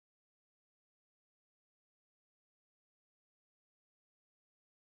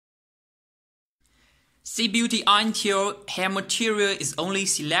Seabeautyintl hair material is only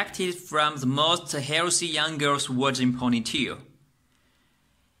selected from the most healthy young girls' virgin ponytail.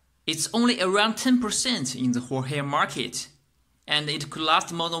 It's only around 10% in the whole hair market, and it could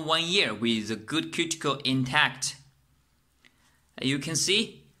last more than 1 year with a good cuticle intact. You can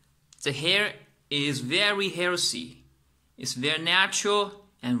see the hair is very healthy. It's very natural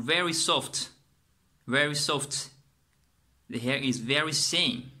and very soft. Very soft. The hair is very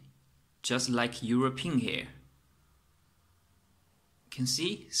thin, just like European hair. You can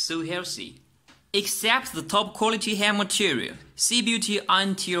see, so healthy. Except the top quality hair material,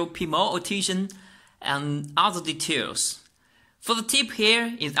 Seabeautyintl pigmentation and other details. For the tip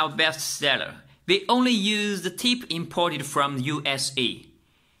hair is our best seller. We only use the tip imported from the USA.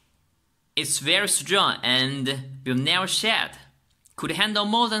 It's very strong and will never shed. Could handle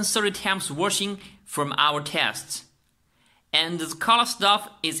more than 30 times washing from our tests. And the color stuff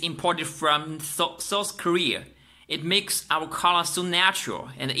is imported from South Korea. It makes our color so natural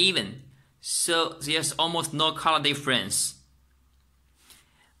and even, so there's almost no color difference.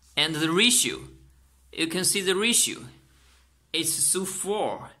 And the ratio, you can see the ratio. It's so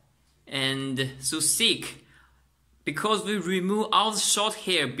full and so thick because we remove all the short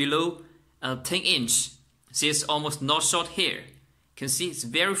hair below 10 inch. There's almost no short hair. You can see it's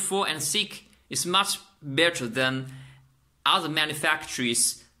very full and thick. It's much better than other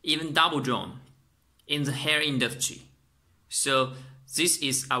manufacturers, even double drawn, in the hair industry. So this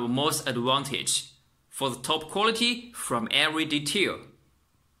is our most advantage for the top quality from every detail.